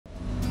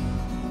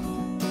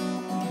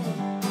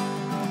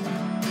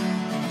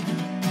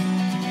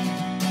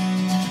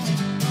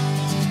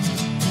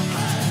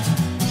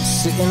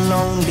Sitting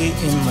lonely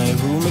in my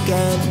room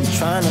again,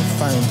 trying to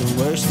find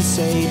the words to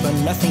say, but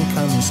nothing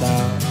comes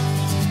out.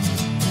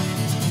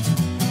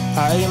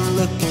 I am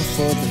looking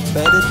for the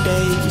better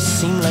days,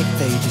 seem like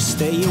they just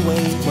stay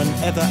away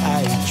whenever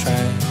I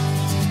try.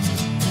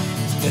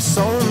 There's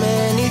so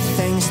many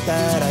things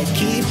that I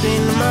keep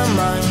in my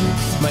mind.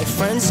 My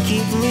friends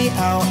keep me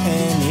out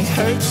and it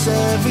hurts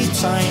every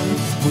time.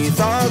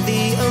 With all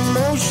the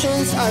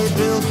emotions I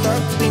built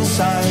up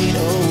inside,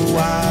 oh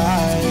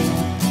why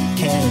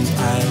can't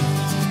I?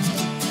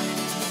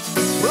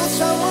 Will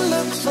someone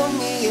look for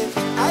me if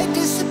I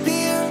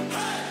disappear?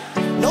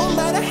 No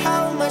matter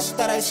how much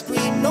that I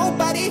scream,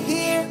 nobody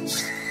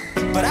hears.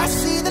 But I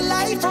see the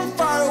light from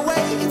far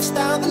away, it's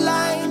down the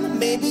line.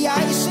 Maybe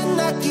I should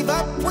not give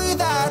up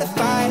without a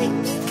fight,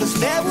 'cause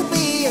there will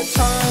be a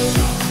time.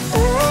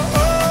 Oh,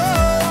 oh,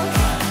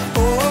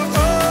 oh, oh,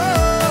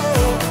 oh,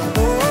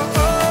 oh,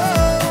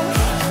 oh.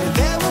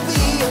 There will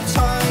be a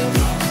time.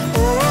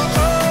 Oh,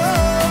 oh,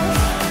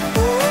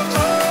 oh,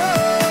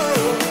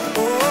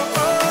 oh, oh,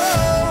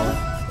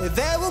 oh.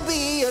 There will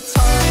be a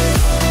time.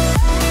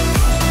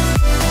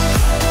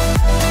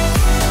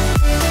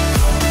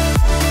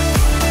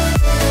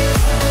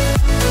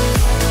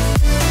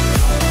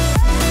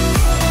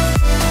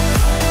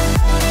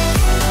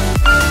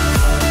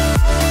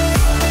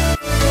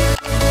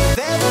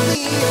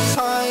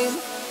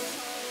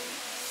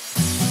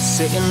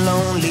 Sitting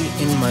lonely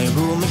in my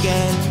room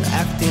again,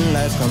 acting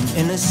like I'm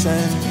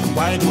innocent.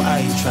 Why do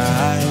I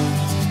try?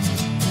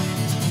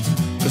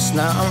 'Cause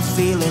now I'm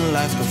feeling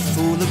like a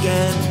fool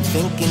again,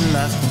 thinking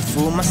I can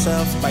fool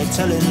myself by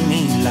telling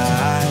me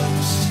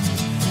lies.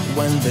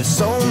 When there's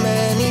so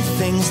many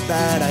things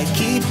that I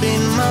keep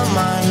in my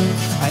mind,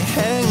 I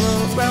hang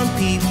around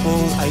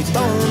people I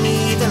don't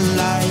even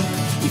like.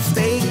 If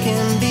they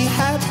can be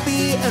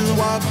happy and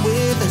walk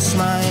with a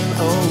smile,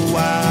 oh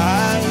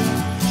why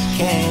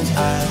can't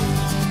I?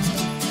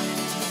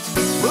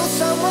 Will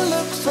someone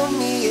look for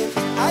me if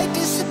I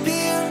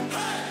disappear?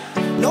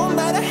 No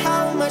matter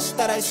how much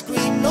that I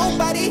scream,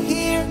 nobody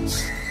hears.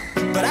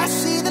 But I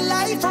see the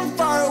light from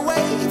far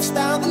away, it's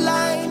down the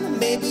line.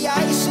 Maybe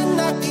I should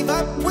not give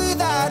up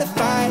without a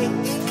fight,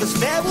 'cause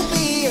there will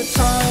be a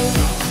time.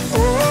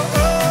 Oh,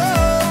 oh,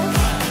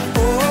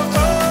 oh,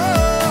 oh, oh,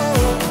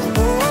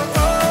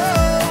 oh, oh.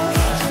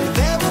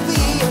 There will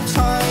be a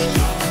time.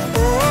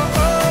 Oh,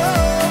 oh,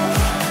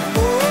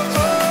 oh,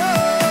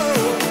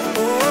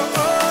 oh, oh,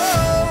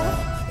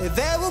 oh.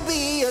 There will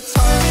be a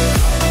time.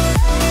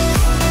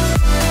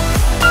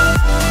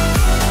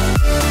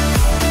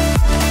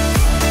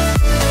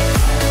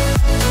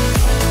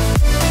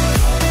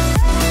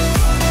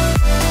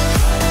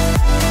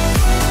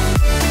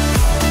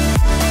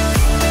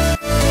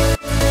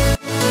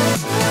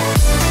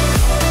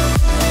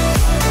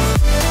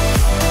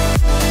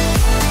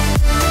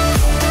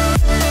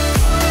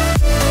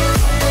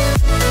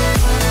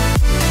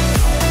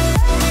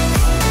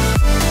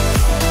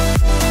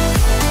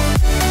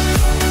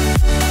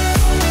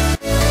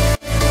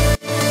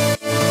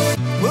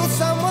 Will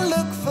someone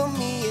look